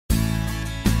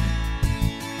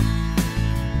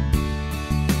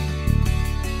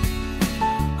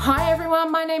everyone,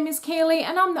 my name is Keely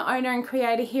and I'm the owner and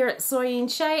creator here at Soy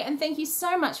and Shea, and thank you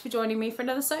so much for joining me for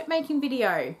another soap making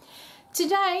video.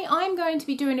 Today I'm going to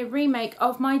be doing a remake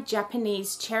of my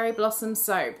Japanese cherry blossom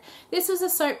soap. This was a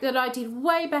soap that I did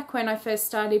way back when I first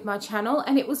started my channel,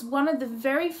 and it was one of the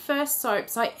very first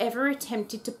soaps I ever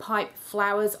attempted to pipe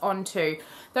flowers onto.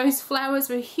 Those flowers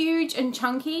were huge and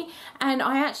chunky, and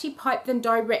I actually piped them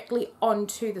directly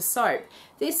onto the soap.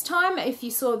 This time, if you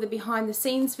saw the behind the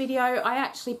scenes video, I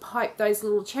actually piped those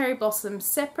little cherry blossoms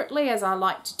separately, as I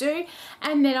like to do,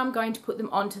 and then I'm going to put them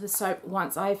onto the soap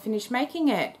once I have finished making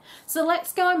it. So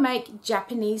let's go and make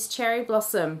Japanese cherry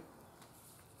blossom.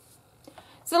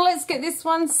 So let's get this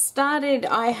one started.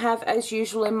 I have, as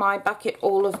usual, in my bucket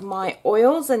all of my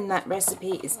oils, and that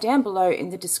recipe is down below in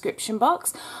the description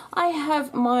box. I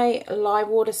have my lye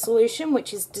water solution,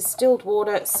 which is distilled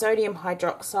water, sodium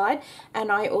hydroxide, and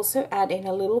I also add in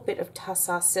a little bit of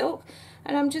tussar silk.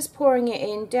 And I'm just pouring it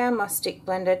in down my stick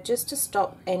blender just to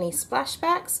stop any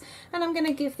splashbacks. And I'm going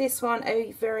to give this one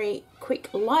a very quick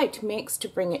light mix to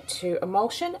bring it to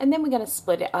emulsion, and then we're going to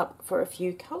split it up for a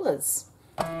few colours.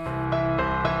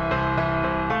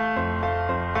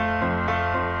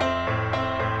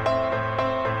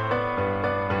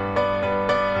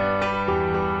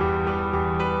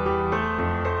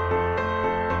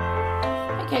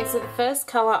 Okay, so the first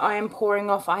colour I am pouring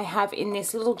off, I have in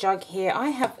this little jug here, I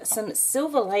have some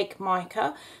Silver Lake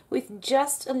mica with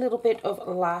just a little bit of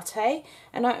latte,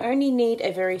 and I only need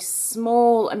a very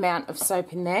small amount of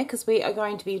soap in there because we are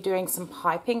going to be doing some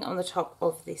piping on the top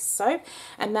of this soap,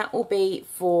 and that will be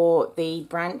for the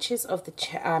branches of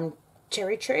the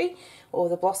cherry tree or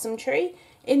the blossom tree.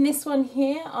 In this one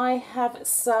here I have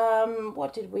some,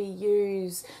 what did we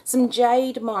use? Some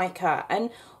jade mica,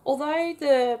 and although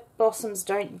the blossoms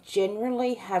don't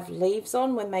generally have leaves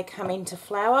on when they come into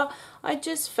flower, I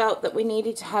just felt that we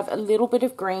needed to have a little bit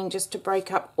of green just to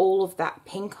break up all of that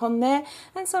pink on there,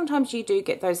 and sometimes you do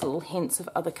get those little hints of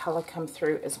other colour come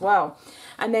through as well.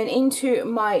 And then into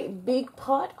my big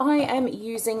pot I am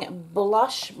using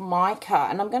blush mica,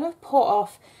 and I'm going to pour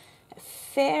off a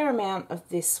fair amount of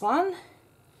this one,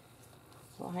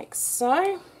 like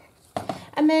so.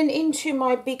 And then into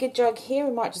my bigger jug here,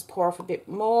 we might just pour off a bit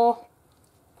more.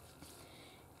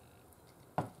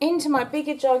 Into my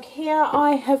bigger jug here,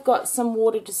 I have got some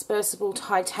water dispersible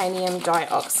titanium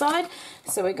dioxide.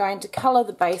 So we're going to colour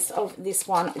the base of this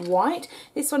one white.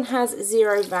 This one has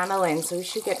 0 vanillin, so we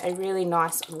should get a really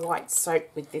nice white soap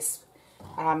with this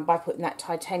by putting that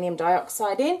titanium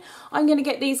dioxide in. I'm going to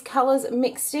get these colours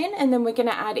mixed in, and then we're going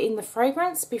to add in the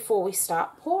fragrance before we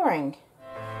start pouring.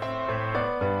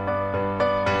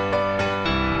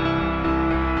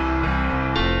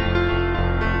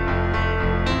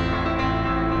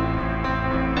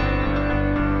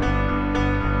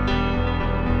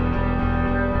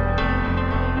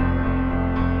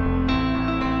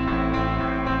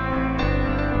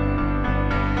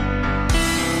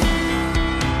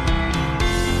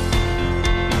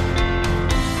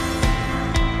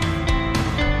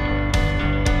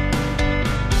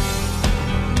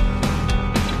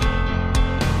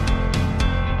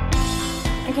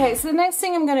 Okay, so the next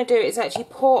thing I'm going to do is actually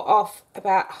pour off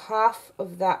about half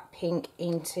of that pink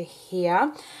into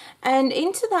here. And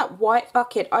into that white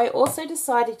bucket I also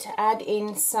decided to add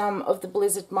in some of the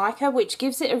Blizzard mica, which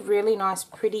gives it a really nice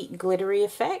pretty glittery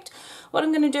effect. What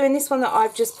I'm going to do in this one that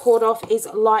I've just poured off is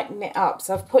lighten it up.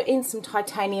 So I've put in some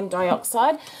titanium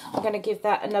dioxide. I'm going to give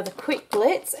that another quick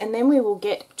glitz, and then we will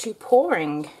get to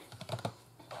pouring.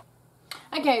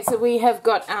 Okay, so we have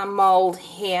got our mould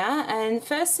here, and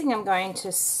first thing I'm going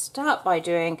to start by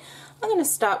doing, I'm going to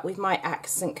start with my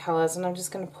accent colours, and I'm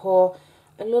just going to pour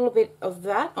a little bit of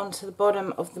that onto the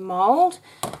bottom of the mould,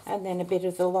 and then a bit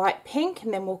of the light pink,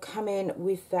 and then we'll come in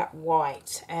with that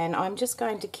white. And I'm just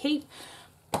going to keep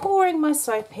pouring my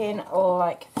soap in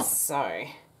like so.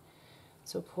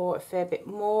 So we'll pour a fair bit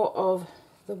more of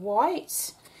the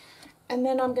white, and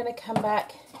then I'm going to come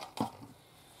back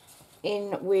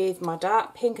in with my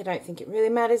dark pink. I don't think it really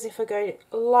matters if I go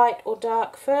light or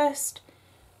dark first.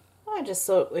 I just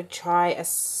thought we'd try a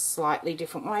slightly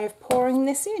different way of pouring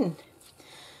this in.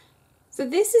 So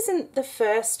this isn't the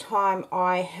first time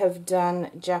I have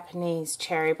done Japanese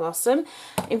cherry blossom.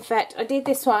 In fact, I did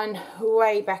this one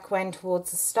way back when, towards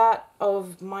the start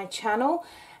of my channel,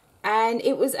 and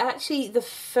it was actually the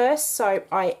first soap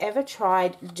I ever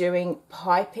tried doing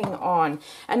piping on,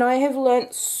 and I have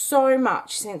learnt so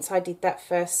much since I did that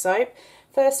first soap.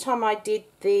 First time I did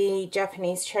the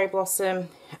Japanese cherry blossom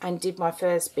and did my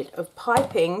first bit of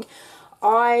piping,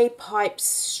 I piped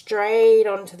straight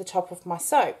onto the top of my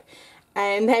soap,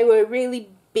 and they were really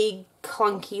big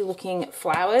clunky looking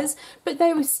flowers, but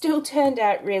they were still turned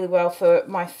out really well for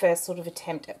my first sort of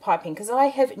attempt at piping, because I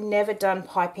have never done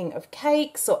piping of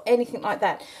cakes or anything like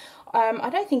that. I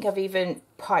don't think I've even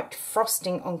piped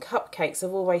frosting on cupcakes.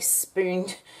 I've always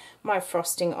spooned my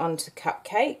frosting onto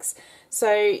cupcakes,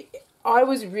 so I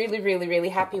was really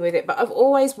happy with it. But I've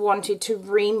always wanted to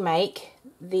remake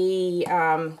the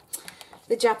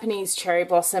Japanese cherry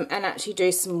blossom and actually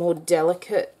do some more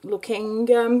delicate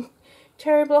looking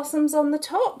cherry blossoms on the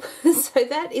top. So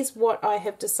that is what I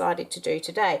have decided to do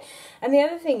today. And the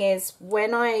other thing is,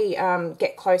 when I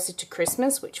get closer to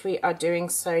Christmas, which we are doing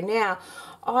so now,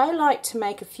 I like to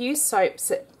make a few soaps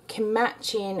that can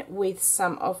match in with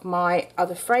some of my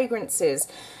other fragrances,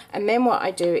 and then what I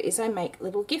do is I make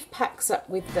little gift packs up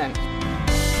with them.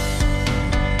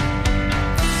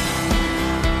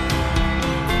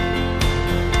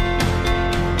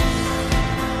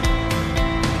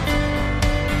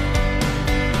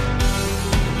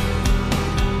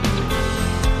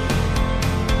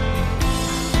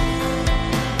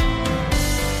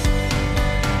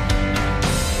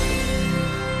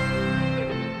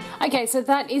 Okay, so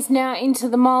that is now into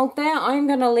the mold there. I'm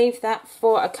going to leave that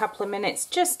for a couple of minutes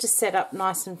just to set up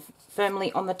nice and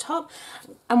firmly on the top.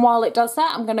 And while it does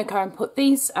that, I'm going to go and put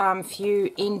these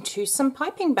few into some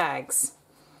piping bags.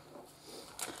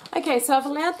 Okay, so I've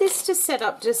allowed this to set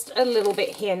up just a little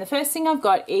bit here, and the first thing I've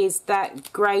got is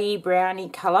that grey browny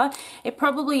colour. It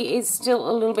probably is still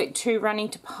a little bit too runny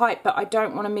to pipe, but I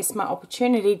don't want to miss my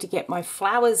opportunity to get my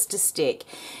flowers to stick.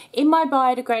 In my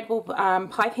biodegradable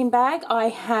piping bag, I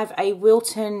have a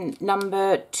Wilton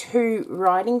number 3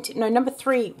 writing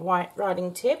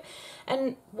tip,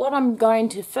 and what I'm going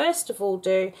to first of all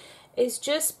do is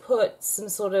just put some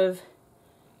sort of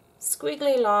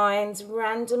squiggly lines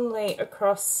randomly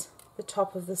across the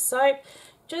top of the soap,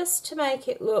 just to make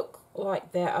it look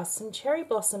like there are some cherry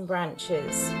blossom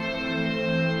branches.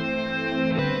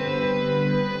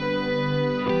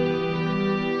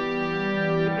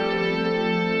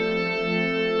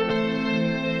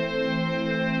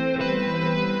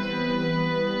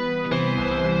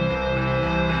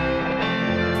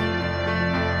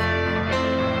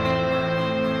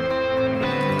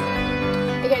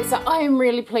 So I am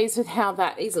really pleased with how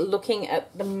that is looking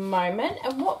at the moment,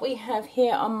 and what we have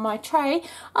here on my tray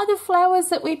are the flowers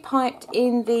that we piped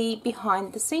in the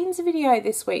behind the scenes video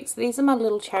this week. So these are my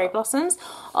little cherry blossoms.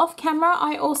 Off camera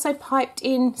I also piped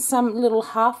in some little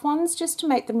half ones just to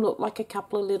make them look like a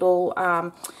couple of little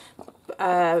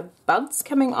buds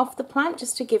coming off the plant,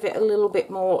 just to give it a little bit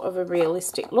more of a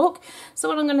realistic look. So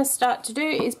what I'm going to start to do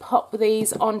is pop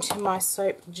these onto my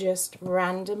soap just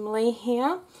randomly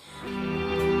here.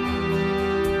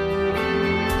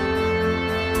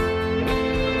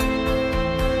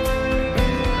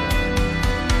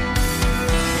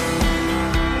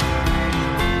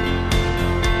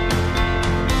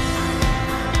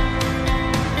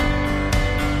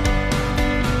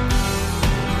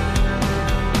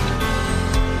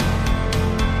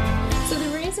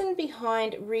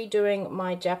 Redoing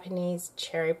my Japanese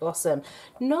cherry blossom,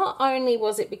 not only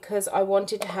was it because I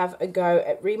wanted to have a go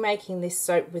at remaking this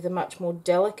soap with a much more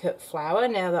delicate flower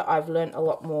now that I've learned a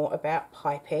lot more about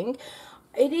piping.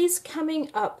 It is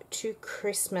coming up to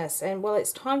Christmas, and well,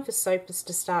 it's time for soapers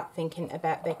to start thinking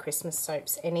about their Christmas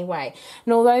soaps anyway.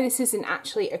 And although this isn't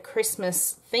actually a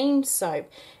Christmas themed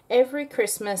soap, every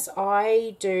Christmas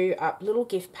I do up little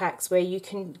gift packs where you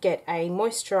can get a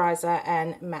moisturizer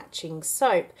and matching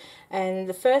soap. And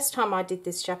the first time I did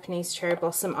this Japanese cherry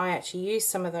blossom, I actually used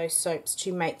some of those soaps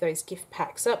to make those gift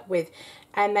packs up with,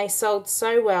 and they sold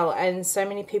so well, and so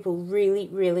many people really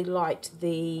liked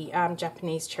the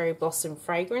Japanese cherry blossom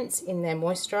fragrance in their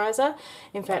moisturizer.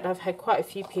 In fact, I've had quite a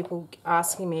few people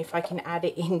asking me if I can add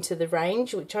it into the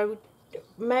range, which I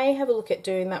may have a look at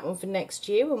doing that one for next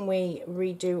year when we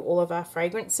redo all of our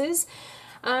fragrances.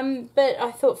 But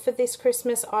I thought for this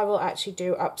Christmas I will actually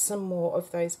do up some more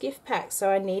of those gift packs.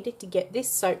 So I needed to get this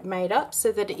soap made up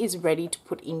so that it is ready to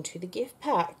put into the gift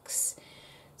packs.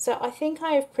 So I think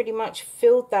I have pretty much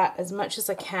filled that as much as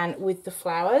I can with the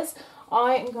flowers.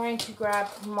 I am going to grab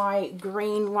my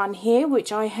green one here,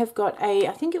 which I have got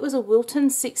I think it was a Wilton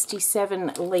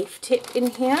 67 leaf tip in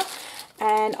here.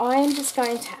 And I am just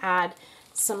going to add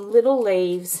some little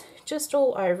leaves just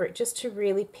all over it, just to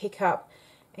really pick up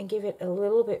and give it a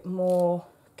little bit more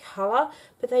colour.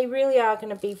 But they really are going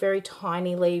to be very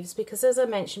tiny leaves, because as I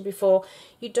mentioned before,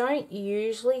 you don't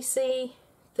usually see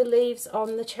the leaves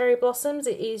on the cherry blossoms.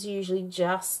 It is usually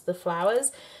just the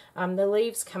flowers. The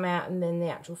leaves come out and then the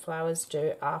actual flowers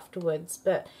do afterwards.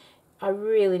 But I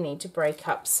really need to break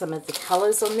up some of the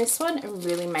colours on this one and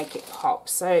really make it pop.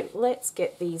 So let's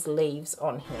get these leaves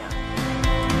on here.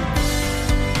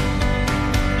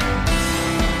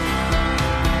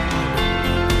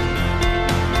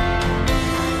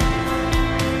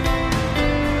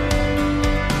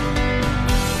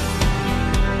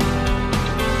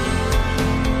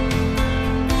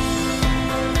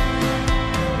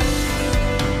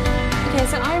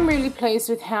 Pleased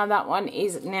with how that one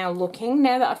is now looking.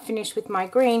 Now that I've finished with my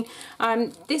green,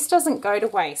 this doesn't go to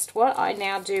waste. What I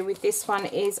now do with this one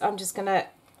is I'm just going to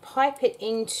pipe it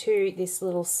into this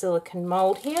little silicone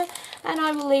mold here, and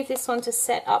I will leave this one to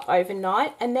set up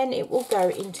overnight, and then it will go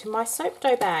into my soap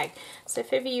dough bag. So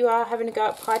if ever you are having to go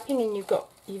at piping and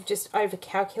you've just over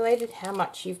calculated how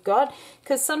much you've got,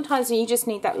 because sometimes when you just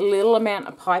need that little amount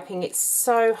of piping, it's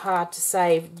so hard to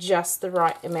save just the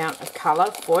right amount of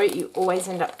colour for it. You always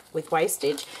end up with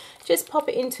wastage. Just pop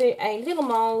it into a little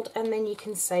mould, and then you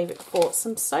can save it for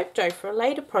some soap dough for a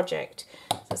later project.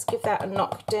 So let's give that a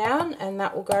knock down, and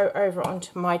that will go over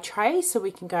onto my tray so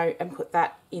we can go and put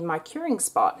that in my curing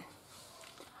spot.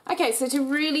 Okay, so to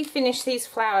really finish these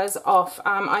flowers off,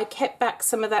 I kept back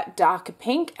some of that darker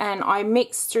pink, and I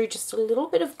mixed through just a little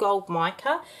bit of gold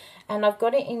mica, and I've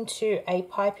got it into a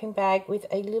piping bag with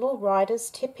a little rider's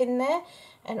tip in there.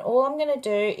 And all I'm going to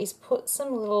do is put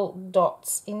some little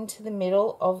dots into the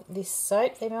middle of this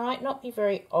soap. They might not be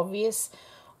very obvious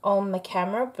on the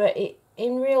camera, but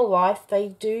in real life they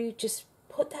do just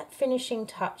put that finishing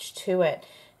touch to it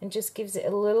and just gives it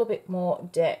a little bit more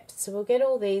depth. So we'll get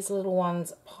all these little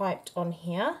ones piped on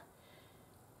here.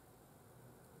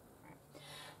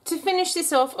 To finish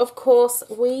this off, of course,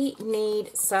 we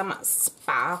need some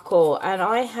sparkle, and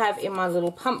I have in my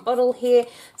little pump bottle here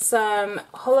some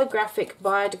holographic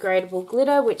biodegradable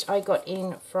glitter, which I got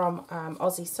in from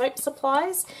Aussie Soap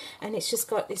Supplies, and it's just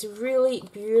got this really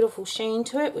beautiful sheen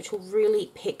to it, which will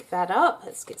really pick that up.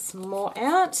 Let's get some more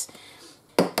out.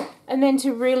 And then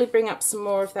to really bring up some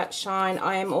more of that shine,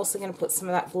 I am also going to put some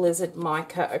of that Blizzard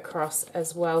mica across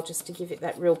as well, just to give it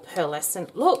that real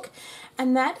pearlescent look.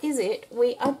 And that is it.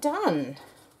 We are done.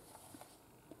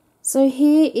 So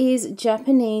here is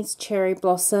Japanese cherry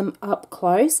blossom up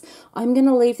close. I'm going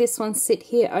to leave this one sit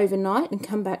here overnight and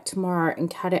come back tomorrow and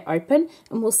cut it open.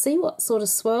 And we'll see what sort of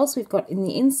swirls we've got in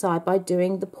the inside by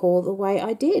doing the pour the way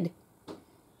I did.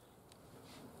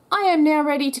 I am now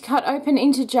ready to cut open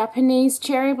into Japanese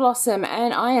cherry blossom,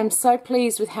 and I am so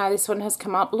pleased with how this one has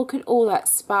come up. Look at all that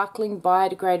sparkling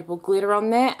biodegradable glitter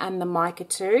on there, and the mica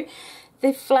too.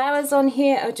 The flowers on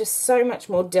here are just so much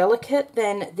more delicate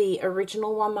than the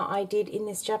original one that I did in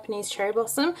this Japanese cherry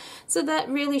blossom. So that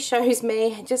really shows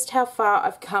me just how far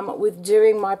I've come with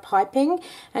doing my piping,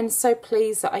 and so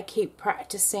pleased that I keep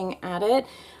practicing at it.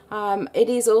 It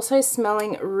is also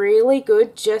smelling really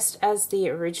good, just as the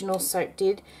original soap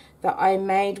did that I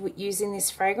made using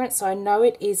this fragrance. So I know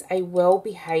it is a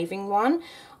well-behaving one.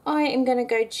 I am going to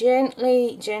go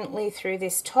gently through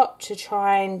this top to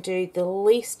try and do the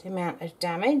least amount of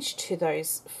damage to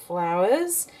those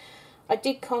flowers. I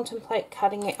did contemplate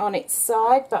cutting it on its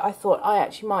side, but I thought I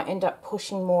actually might end up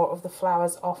pushing more of the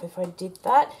flowers off if I did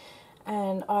that.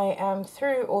 And I am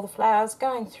through all the flowers,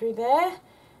 going through there.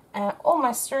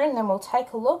 Almost through, and then we'll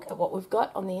take a look at what we've got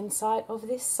on the inside of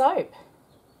this soap.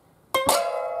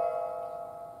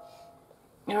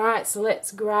 Alright, so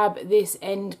let's grab this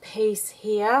end piece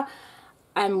here,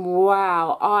 and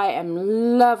wow, I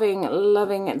am loving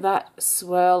that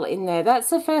swirl in there. That's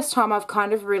the first time I've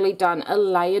kind of really done a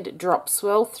layered drop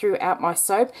swirl throughout my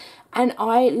soap, and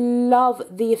I love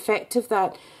the effect of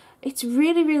that. It's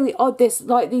really odd. There's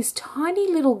like these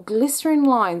tiny little glycerin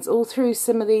lines all through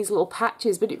some of these little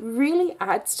patches, but it really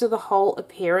adds to the whole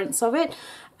appearance of it.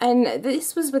 And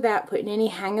this was without putting any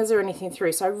hangers or anything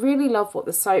through. So I really love what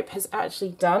the soap has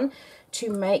actually done to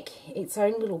make its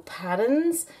own little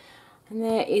patterns. And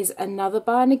there is another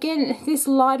bar, and again this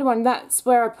lighter one, that's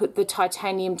where I put the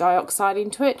titanium dioxide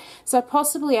into it, so I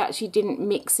possibly actually didn't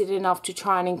mix it enough to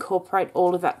try and incorporate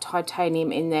all of that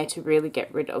titanium in there to really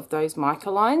get rid of those mica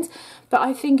lines, but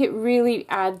I think it really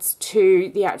adds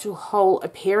to the actual whole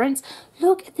appearance.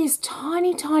 Look at this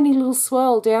tiny little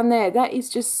swirl down there. That is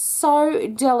just so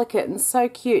delicate and so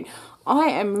cute. I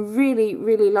am really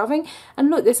loving.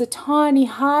 And look, there's a tiny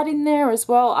heart in there as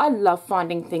well. I love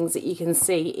finding things that you can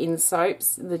see in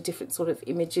soaps, the different sort of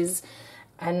images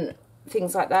and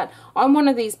things like that. I'm one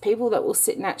of these people that will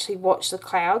sit and actually watch the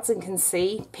clouds and can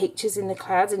see pictures in the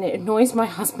clouds, and it annoys my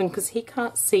husband because he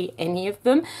can't see any of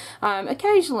them.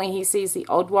 Occasionally he sees the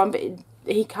odd one, but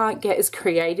he can't get as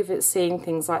creative at seeing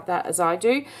things like that as I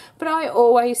do. But I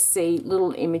always see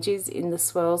little images in the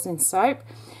swirls in soap.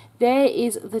 there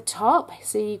is the top,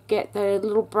 so you get the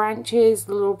little branches,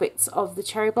 the little bits of the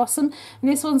cherry blossom, and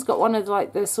this one's got one of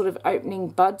like the sort of opening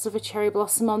buds of a cherry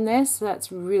blossom on there, so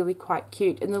that's really quite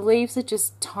cute. And the leaves are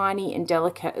just tiny and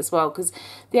delicate as well, because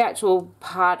the actual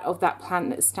part of that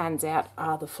plant that stands out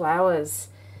are the flowers.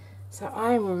 So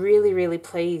I'm really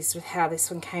pleased with how this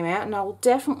one came out, and I'll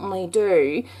definitely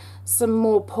do some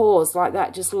more pours like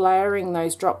that, just layering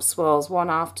those drop swirls one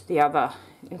after the other,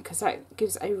 because that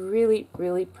gives a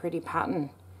really pretty pattern.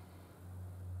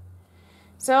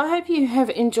 So I hope you have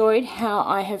enjoyed how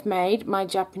I have made my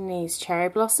Japanese cherry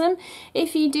blossom.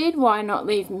 If you did, why not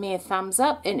leave me a thumbs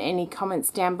up and any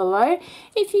comments down below.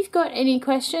 If you've got any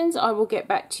questions, I will get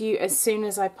back to you as soon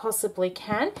as I possibly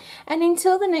can. And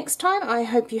until the next time, I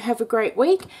hope you have a great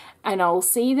week, and I'll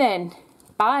see you then.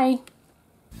 Bye.